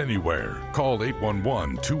buried anywhere. Call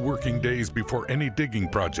 811 2 working days before any digging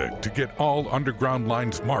project to get all underground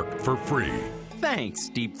lines marked for free. Thanks,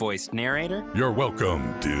 deep-voiced narrator. You're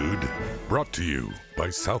welcome, dude. Brought to you by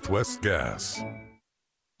Southwest Gas.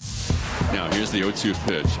 Now here's the 0-2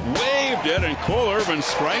 pitch. Waved it, and Cole Irvin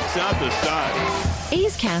strikes out the side.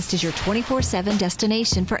 A's Cast is your 24/7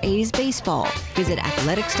 destination for A's baseball. Visit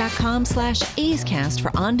athletics.com/A's Cast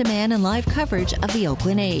for on-demand and live coverage of the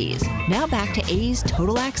Oakland A's. Now back to A's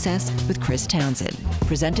Total Access with Chris Townsend.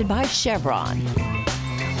 Presented by Chevron.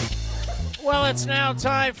 Well, it's now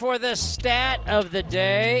time for the stat of the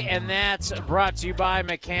day, and that's brought to you by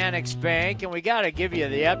Mechanics Bank. And we got to give you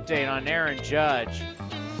the update on Aaron Judge.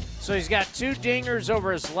 So he's got 2 dingers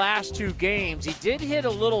over his last 2 games. He did hit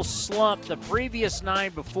a little slump the previous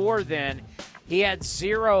 9 before then. He had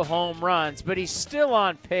 0 home runs, but he's still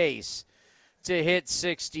on pace to hit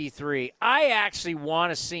 63. I actually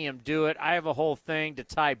want to see him do it. I have a whole thing to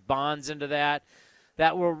tie Bonds into that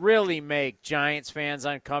will really make Giants fans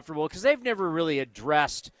uncomfortable because they've never really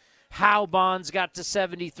addressed how Bonds got to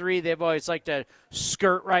 73. They've always liked to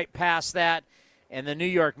skirt right past that. And the New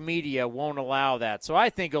York media won't allow that. So I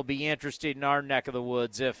think it'll be interesting in our neck of the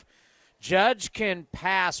woods. If Judge can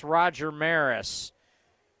pass Roger Maris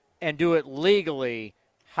and do it legally,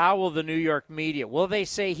 how will the New York media? Will they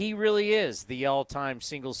say he really is the all-time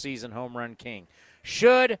single-season home run king?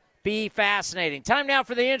 Should be fascinating. Time now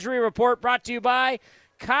for the injury report brought to you by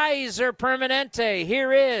Kaiser Permanente.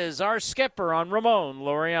 Here is our skipper on Ramon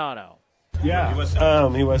Laureano. Yeah,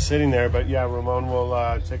 he was sitting there, but yeah, Ramon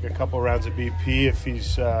will take a couple rounds of BP if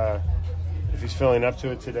he's feeling up to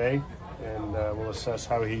it today, and we'll assess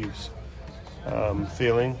how he's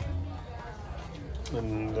feeling.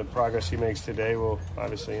 And the progress he makes today will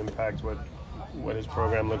obviously impact what his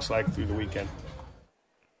program looks like through the weekend.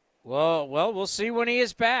 Well, we'll see when he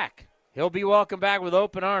is back. He'll be welcome back with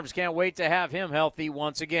open arms. Can't wait to have him healthy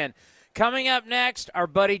once again. Coming up next, our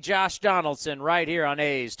buddy Josh Donaldson right here on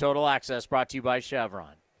A's Total Access, brought to you by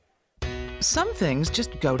Chevron. Some things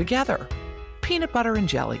just go together. Peanut butter and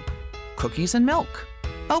jelly, cookies and milk,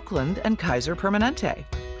 Oakland and Kaiser Permanente.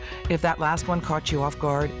 If that last one caught you off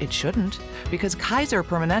guard, it shouldn't, because Kaiser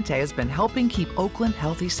Permanente has been helping keep Oakland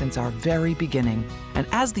healthy since our very beginning. And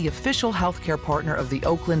as the official healthcare partner of the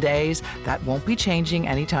Oakland A's, that won't be changing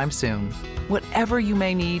anytime soon. Whatever you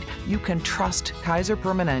may need, you can trust Kaiser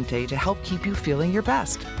Permanente to help keep you feeling your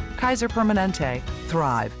best. Kaiser Permanente.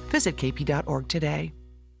 Thrive. Visit kp.org today.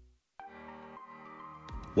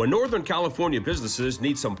 When Northern California businesses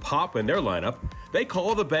need some pop in their lineup, they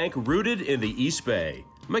call the bank rooted in the East Bay.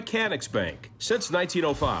 Mechanics Bank. Since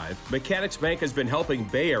 1905, Mechanics Bank has been helping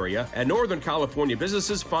Bay Area and Northern California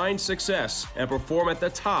businesses find success and perform at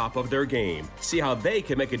the top of their game. See how they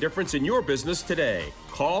can make a difference in your business today.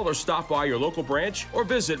 Call or stop by your local branch or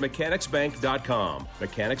visit mechanicsbank.com.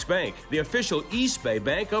 Mechanics Bank, the official East Bay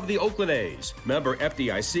bank of the Oakland A's. Member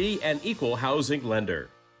FDIC and equal housing lender.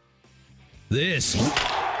 This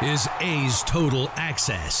is A's Total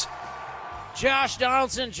Access. Josh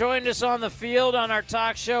Donaldson joined us on the field on our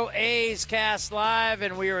talk show, A's Cast Live,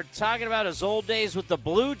 and we were talking about his old days with the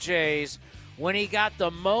Blue Jays when he got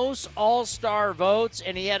the most all-star votes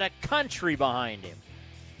and he had a country behind him.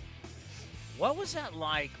 What was that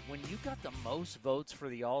like when you got the most votes for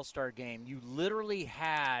the all-star game? You literally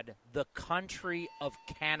had the country of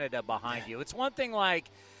Canada behind you. It's one thing like,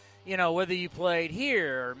 you know, whether you played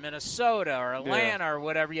here or Minnesota or Atlanta or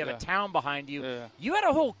whatever, you have a town behind you. Yeah. You had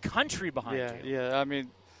a whole country behind you. Yeah, I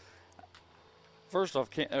mean, first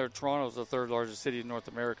off, Toronto is the third largest city in North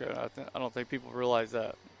America. I don't think people realize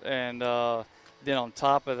that. And then on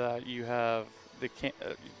top of that, you have the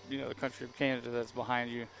country of Canada that's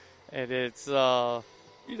behind you. And it's, the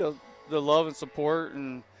love and support.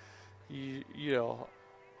 And,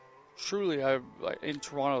 truly, in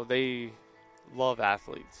Toronto, they love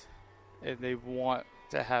athletes. And they want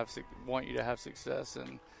you to have success.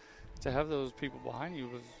 And to have those people behind you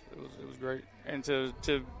was great. And to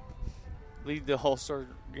lead the All-Star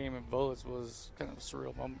game in votes was kind of a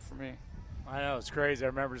surreal moment for me. I know, it's crazy. I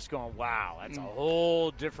remember just going, wow, that's a whole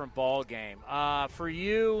different ball game. For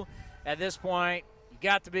you, at this point, you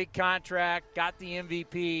got the big contract, got the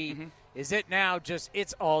MVP. Mm-hmm. Is it now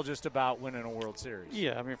it's all just about winning a World Series?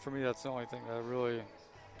 Yeah, I mean, for me, that's the only thing that really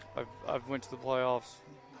I've went to the playoffs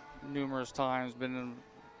numerous times, been in,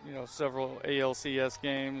 several ALCS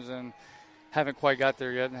games, and haven't quite got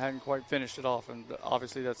there yet and haven't quite finished it off. And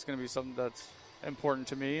obviously that's going to be something that's important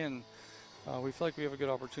to me, and we feel like we have a good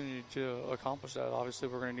opportunity to accomplish that. Obviously,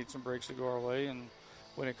 we're going to need some breaks to go our way, and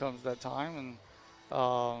when it comes to that time,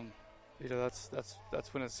 and that's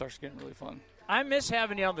when it starts getting really fun. I miss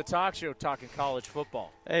having you on the talk show talking college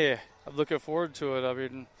football. Hey, I'm looking forward to it. I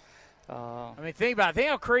mean, think about it. Think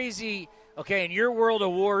how crazy. Okay, in your world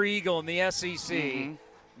of War Eagle in the SEC,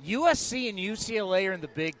 USC and UCLA are in the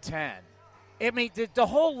Big Ten. I mean, the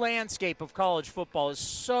whole landscape of college football is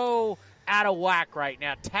so out of whack right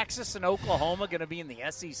now. Texas and Oklahoma going to be in the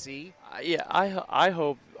SEC? Yeah, I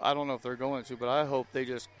hope. I don't know if they're going to, but I hope they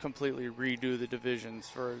just completely redo the divisions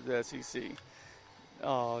for the SEC.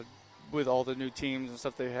 With all the new teams and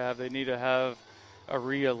stuff they have, they need to have a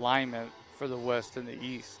realignment for the West and the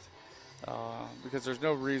East. Because there's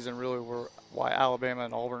no reason really why Alabama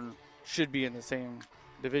and Auburn should be in the same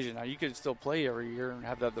division. Now, you could still play every year and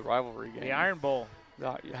have the rivalry game. The Iron Bowl.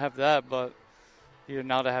 You have that, but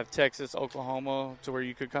now to have Texas, Oklahoma, to where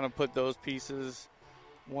you could kind of put those pieces,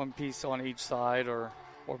 one piece on each side, or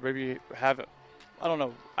maybe have it. I don't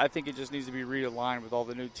know. I think it just needs to be realigned with all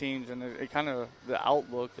the new teams, and it kind of the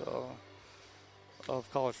outlook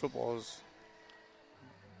of college football is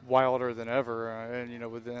wilder than ever.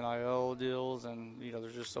 And with the NIL deals, and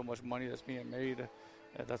there's just so much money that's being made.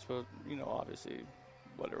 And that's what obviously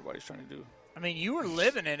what everybody's trying to do. I mean, you were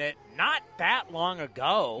living in it not that long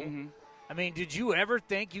ago. Mm-hmm. I mean, did you ever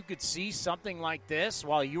think you could see something like this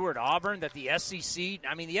while you were at Auburn, that the SEC –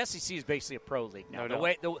 I mean, the SEC is basically a pro league now.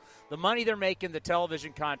 The money they're making, the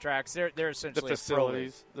television contracts, they're essentially a pro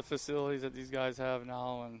league. The facilities that these guys have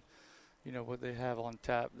now, and, what they have on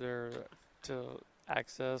tap there to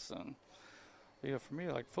access. And, for me,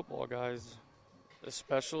 like football guys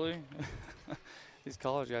especially – these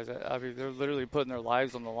college guys, I mean, they're literally putting their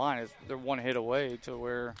lives on the line. They're one hit away to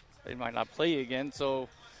where they might not play again. So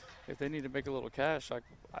if they need to make a little cash,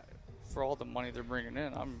 for all the money they're bringing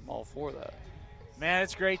in, I'm all for that. Man,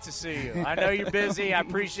 it's great to see you. I know you're busy. I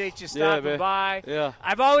appreciate you stopping by. Yeah.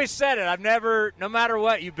 I've always said it. No matter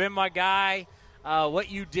what, you've been my guy.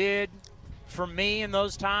 What you did for me in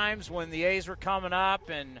those times when the A's were coming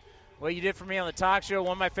up, and what you did for me on the talk show.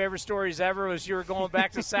 One of my favorite stories ever was you were going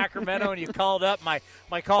back to Sacramento and you called up my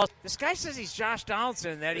call. This guy says he's Josh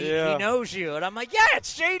Donaldson, that he knows you. And I'm like, yeah,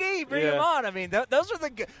 it's JD. Bring him on. I mean, those are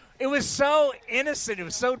it was so innocent. It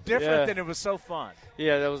was so different and it was so fun.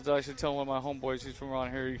 Yeah, that was actually telling one of my homeboys who's from around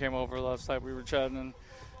here. He came over last night. We were chatting, and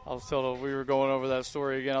I was telling him we were going over that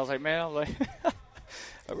story again. I was like, man, I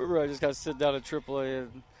remember I just got to sit down at AAA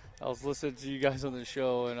and I was listening to you guys on the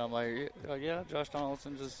show, and I'm like, yeah, Josh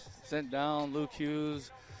Donaldson just sent down Luke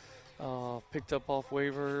Hughes, picked up off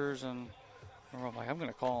waivers, and I'm like, I'm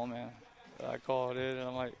going to call him, man. I called it, and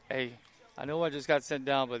I'm like, hey, I know I just got sent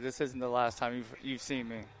down, but this isn't the last time you've seen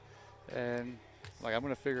me. And I'm going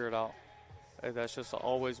to figure it out. And that's just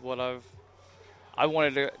always what I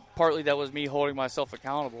wanted to, partly that was me holding myself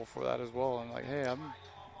accountable for that as well. And like, hey,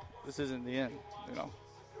 this isn't the end,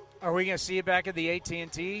 Are we going to see you back at the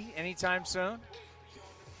AT&T anytime soon?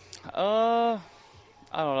 I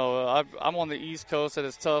don't know. I'm on the East Coast, and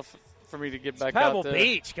it's tough for me to get back Pebble out there.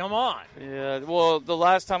 Beach, come on. Yeah, well, the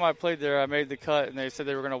last time I played there, I made the cut, and they said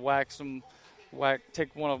they were going to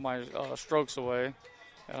take one of my strokes away.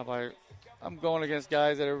 And I'm like, I'm going against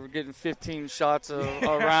guys that are getting 15 shots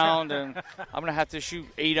around, and I'm going to have to shoot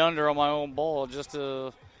 8 under on my own ball just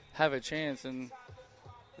to have a chance. And,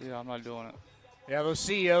 I'm not doing it. Yeah, those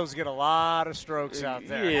CEOs get a lot of strokes out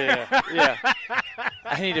there. Yeah.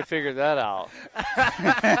 I need to figure that out.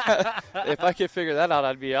 If I could figure that out,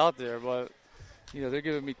 I'd be out there. But, they're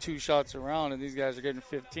giving me 2 shots around, and these guys are getting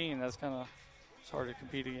 15. That's it's hard to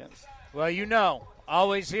compete against. Well,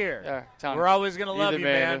 always here. Yeah, we're always going to love you,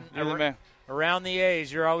 man. You're the man. Around the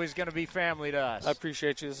A's, you're always going to be family to us. I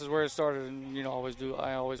appreciate you. This is where it started, and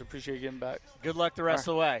I always appreciate getting back. Good luck the rest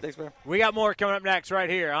of the way. Thanks, man. We got more coming up next right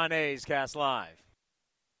here on A's Cast Live.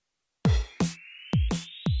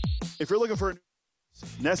 If you're looking for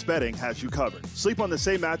Nest Bedding has you covered. Sleep on the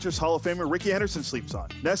same mattress Hall of Famer Ricky Henderson sleeps on.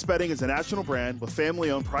 Nest Bedding is a national brand with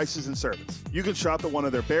family-owned prices and service. You can shop at one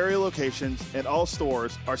of their Barrie locations, and all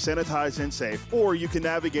stores are sanitized and safe, or you can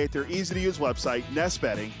navigate their easy-to-use website,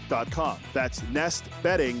 nestbedding.com. That's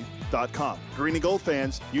nestbedding.com. Green and gold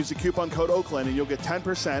fans, use the coupon code Oakland and you'll get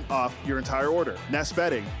 10% off your entire order. Nest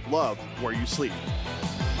Bedding, love where you sleep.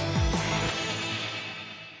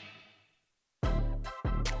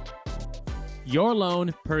 Your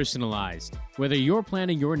loan personalized. Whether you're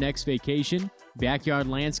planning your next vacation, backyard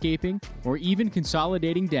landscaping, or even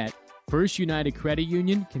consolidating debt, First United Credit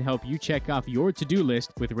Union can help you check off your to-do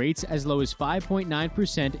list with rates as low as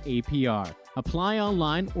 5.9% APR. Apply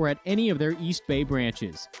online or at any of their East Bay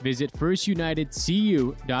branches. Visit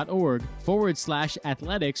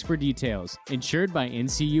firstunitedcu.org/athletics for details. Insured by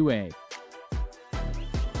NCUA.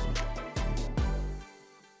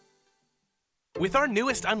 With our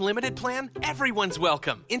newest unlimited plan, everyone's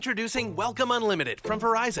welcome. Introducing Welcome Unlimited from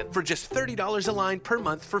Verizon for just $30 a line per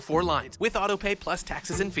month for 4 lines with autopay plus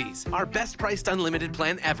taxes and fees. Our best priced unlimited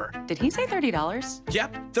plan ever. Did he say $30?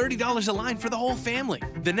 Yep, $30 a line for the whole family.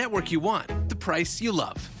 The network you want, the price you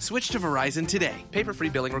love. Switch to Verizon today. Paper-free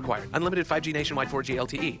billing required. Unlimited 5G nationwide 4G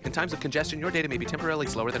LTE. In times of congestion, your data may be temporarily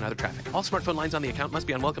slower than other traffic. All smartphone lines on the account must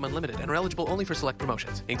be on Welcome Unlimited and are eligible only for select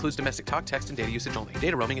promotions. Includes domestic talk, text, and data usage only.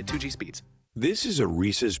 Data roaming at 2G speeds. This is a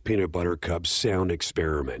Reese's Peanut Butter Cup sound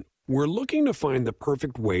experiment. We're looking to find the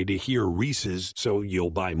perfect way to hear Reese's so you'll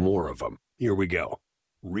buy more of them. Here we go.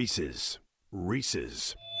 Reese's,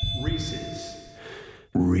 Reese's, Reese's,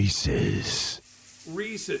 Reese's,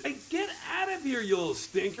 Reese's. Hey, get out of here, you little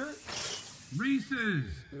stinker. Reese's.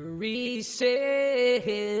 Reese's.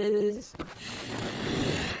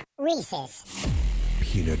 Reese's.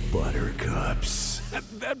 Peanut Butter Cups.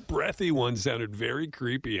 That breathy one sounded very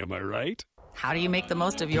creepy, am I right? How do you make the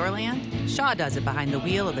most of your land? Shaw does it behind the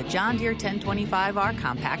wheel of a John Deere 1025R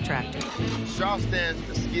compact tractor. Shaw stands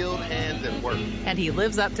for skilled hands at work. And he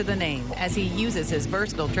lives up to the name as he uses his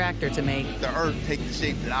versatile tractor to make the earth take the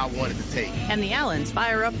shape that I wanted to take. And the Allens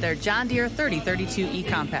fire up their John Deere 3032E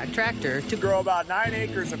compact tractor to grow about 9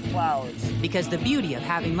 acres of flowers. Because the beauty of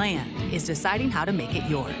having land is deciding how to make it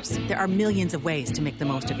yours. There are millions of ways to make the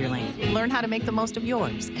most of your land. Learn how to make the most of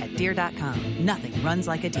yours at Deere.com. Nothing runs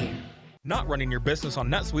like a Deere. Not running your business on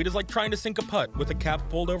NetSuite is like trying to sink a putt with a cap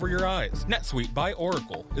pulled over your eyes. NetSuite by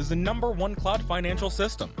Oracle is the #1 cloud financial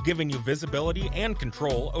system, giving you visibility and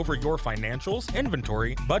control over your financials,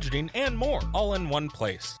 inventory, budgeting, and more, all in one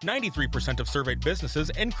place. 93% of surveyed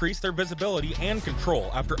businesses increase their visibility and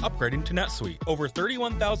control after upgrading to NetSuite. Over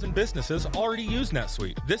 31,000 businesses already use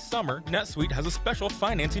NetSuite. This summer, NetSuite has a special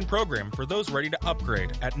financing program for those ready to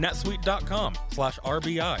upgrade at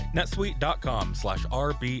netsuite.com/RBI.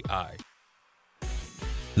 netsuite.com/RBI.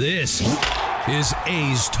 This is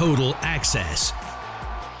A's Total Access.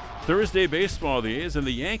 Thursday baseball, the A's and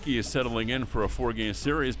the Yankees settling in for a 4-game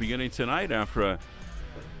series beginning tonight after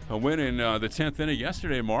a win in the 10th inning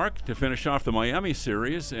yesterday, Mark, to finish off the Miami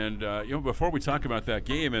series. And before we talk about that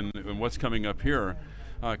game and what's coming up here,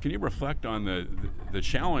 can you reflect on the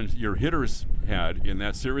challenge your hitters had in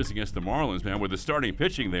that series against the Marlins, man, with the starting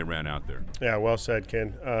pitching they ran out there? Yeah, well said,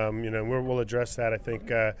 Ken. We'll address that, I think,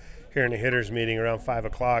 here in the hitters meeting around 5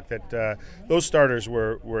 o'clock, that those starters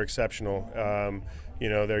were exceptional.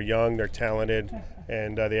 They're young, they're talented,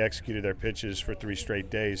 and they executed their pitches for 3 straight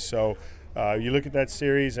days. So you look at that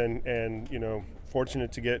series and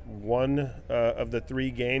fortunate to get one of the 3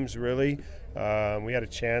 games, really. We had a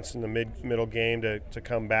chance in the middle game to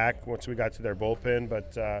come back once we got to their bullpen.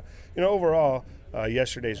 But, overall,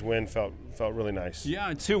 yesterday's win felt really nice. Yeah,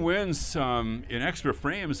 and 2 wins in extra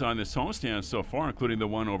frames on this homestand so far, including the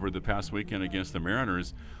one over the past weekend against the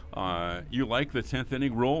Mariners. You like the 10th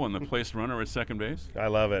inning rule and the placed runner at second base? I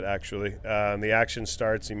love it, actually. The action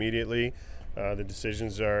starts immediately. The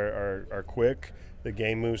decisions are quick. The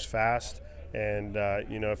game moves fast. And,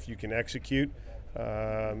 if you can execute,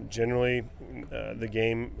 generally the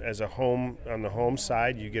game as a home, on the home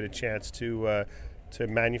side, you get a chance to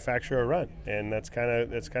manufacture a run, and that's kind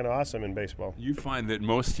of awesome in baseball. You find that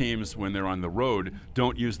most teams, when they're on the road,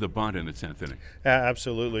 don't use the bunt in the 10th inning.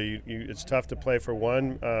 Absolutely. It's tough to play for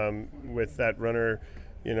one with that runner,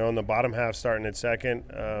 in the bottom half starting at second.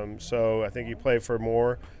 So I think you play for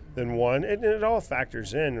more than one. It all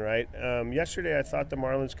factors in, right? Yesterday, I thought the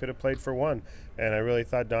Marlins could have played for one, and I really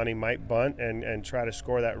thought Donnie might bunt and try to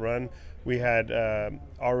score that run. We had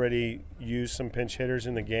already used some pinch hitters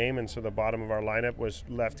in the game, and so the bottom of our lineup was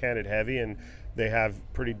left-handed heavy, and they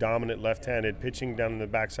have pretty dominant left-handed pitching down in the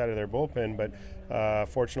backside of their bullpen. But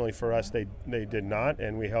fortunately for us, they did not,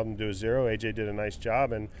 and we held them to a 0. AJ did a nice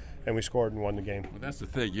job, and we scored and won the game. Well, that's the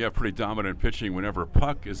thing. You have pretty dominant pitching whenever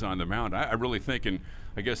Puck is on the mound. I really think,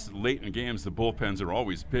 I guess late in games, the bullpens are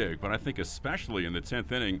always big, but I think especially in the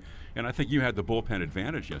 10th inning, and I think you had the bullpen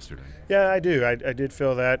advantage yesterday. Yeah, I do. I did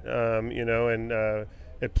feel that, and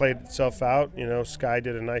it played itself out. Sky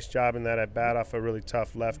did a nice job in that at bat off a really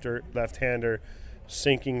tough left-hander,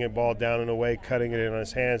 sinking a ball down and away, cutting it in on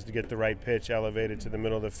his hands to get the right pitch elevated to the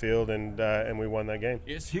middle of the field, and we won that game.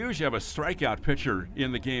 It's huge to have a strikeout pitcher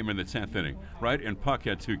in the game in the 10th inning, right? And Puck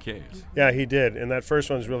had 2 Ks. Yeah, he did, and that first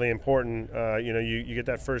one's really important. You get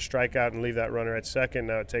that first strikeout and leave that runner at second.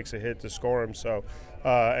 Now it takes a hit to score him. So,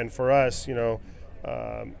 and for us,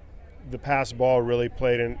 the pass ball really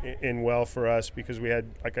played in well for us because we had,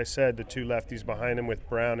 like I said, the 2 lefties behind him with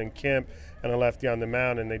Brown and Kemp and a lefty on the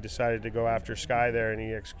mound, and they decided to go after Sky there, and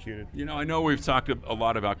he executed. I know we've talked a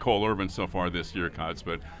lot about Cole Irvin so far this year, Cots,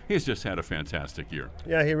 but he's just had a fantastic year.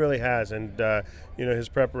 Yeah, he really has, and his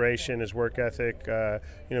preparation, his work ethic,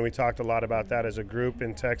 we talked a lot about that as a group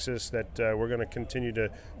in Texas, that we're going to continue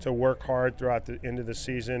to work hard throughout the end of the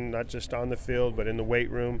season, not just on the field, but in the weight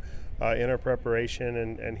room, in our preparation,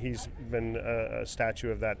 and he's been a statue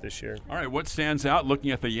of that this year. All right, what stands out looking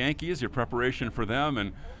at the Yankees, your preparation for them,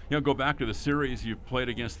 and go back to the series you played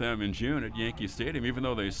against them in June at Yankee Stadium. Even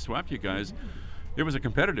though they swept you guys, it was a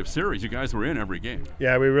competitive series. You guys were in every game.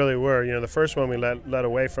 Yeah, we really were. The first one we let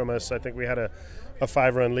away from us. I think we had a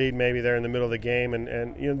 5-run lead maybe there in the middle of the game,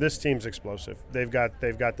 and this team's explosive. They've got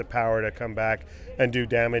the power to come back and do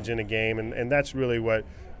damage in a game, and that's really what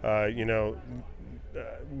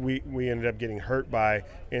we ended up getting hurt by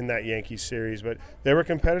in that Yankees series. But they were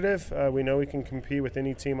competitive. We know we can compete with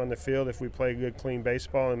any team on the field if we play good, clean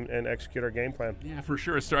baseball and execute our game plan. Yeah, for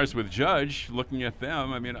sure. It starts with Judge. Looking at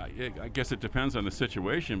them, I guess it depends on the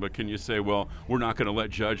situation, but can you say, well, we're not going to let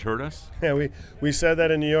Judge hurt us? Yeah, we said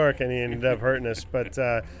that in New York, and he ended up hurting us. But,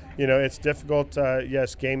 it's difficult.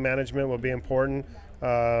 Yes, game management will be important.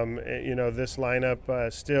 This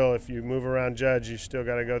lineup, still, if you move around Judge, you still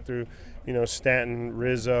got to go through Stanton,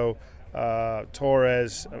 Rizzo,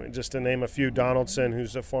 Torres, just to name a few, Donaldson,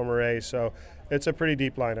 who's a former A. So it's a pretty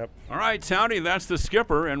deep lineup. All right, Townie, that's the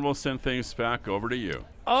skipper, and we'll send things back over to you.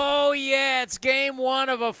 Oh, yeah, it's game 1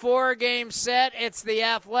 of a 4-game set. It's the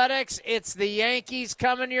Athletics. It's the Yankees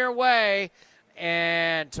coming your way.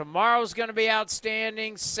 And tomorrow's going to be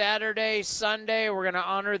outstanding. Saturday, Sunday, we're going to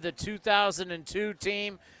honor the 2002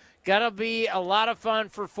 team. Going to be a lot of fun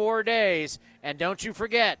for 4 days. And don't you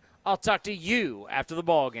forget, I'll talk to you after the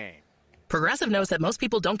ball game. Progressive knows that most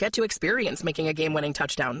people don't get to experience making a game-winning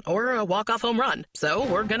touchdown or a walk-off home run. So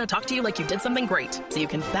we're going to talk to you like you did something great, so you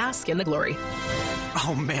can bask in the glory.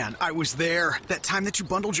 Oh, man, I was there. That time that you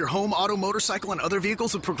bundled your home, auto, motorcycle, and other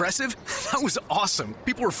vehicles with Progressive? That was awesome.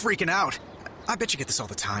 People were freaking out. I bet you get this all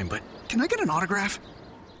the time, but can I get an autograph?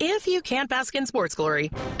 If you can't bask in sports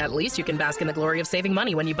glory, at least you can bask in the glory of saving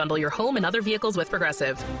money when you bundle your home and other vehicles with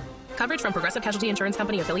Progressive. Coverage from Progressive Casualty Insurance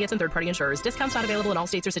Company, affiliates, and third-party insurers. Discounts not available in all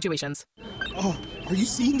states or situations. Oh, are you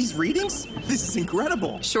seeing these readings? This is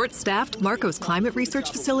incredible. Short-staffed, Marco's climate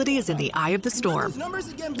research facility is in the eye of the storm.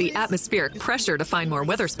 The atmospheric pressure to find more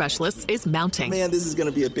weather specialists is mounting. Man, this is going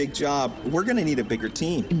to be a big job. We're going to need a bigger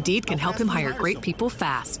team. Indeed can help him hire great people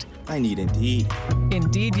fast. I need Indeed.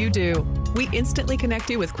 Indeed you do. We instantly connect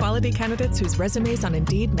you with quality candidates whose resumes on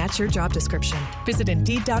Indeed match your job description. Visit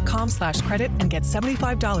Indeed.com/credit and get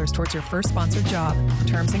 $75 towards your first sponsored job.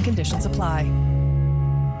 Terms and conditions apply.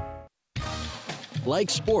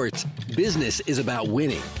 Like sports, business is about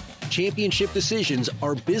winning. Championship decisions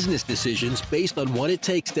are business decisions based on what it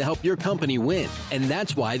takes to help your company win. And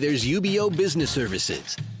that's why there's UBO Business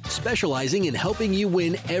Services, specializing in helping you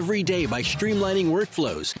win every day by streamlining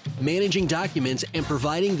workflows, managing documents, and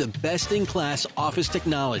providing the best-in-class office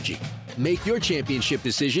technology. Make your championship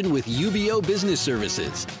decision with UBO Business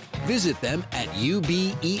Services. Visit them at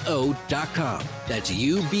ubeo.com. That's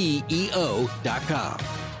ubeo.com.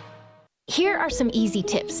 Here are some easy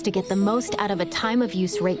tips to get the most out of a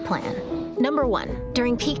time-of-use rate plan. Number 1,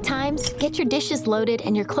 during peak times, get your dishes loaded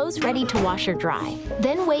and your clothes ready to wash or dry.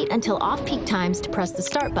 Then wait until off-peak times to press the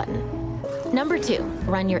start button. Number 2,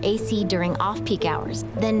 run your AC during off-peak hours,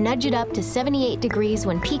 then nudge it up to 78 degrees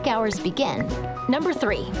when peak hours begin. Number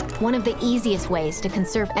 3, one of the easiest ways to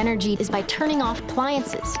conserve energy is by turning off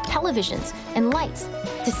appliances, televisions, and lights.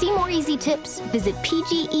 To see more easy tips, visit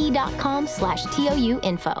pge.com/TOU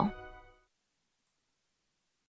info.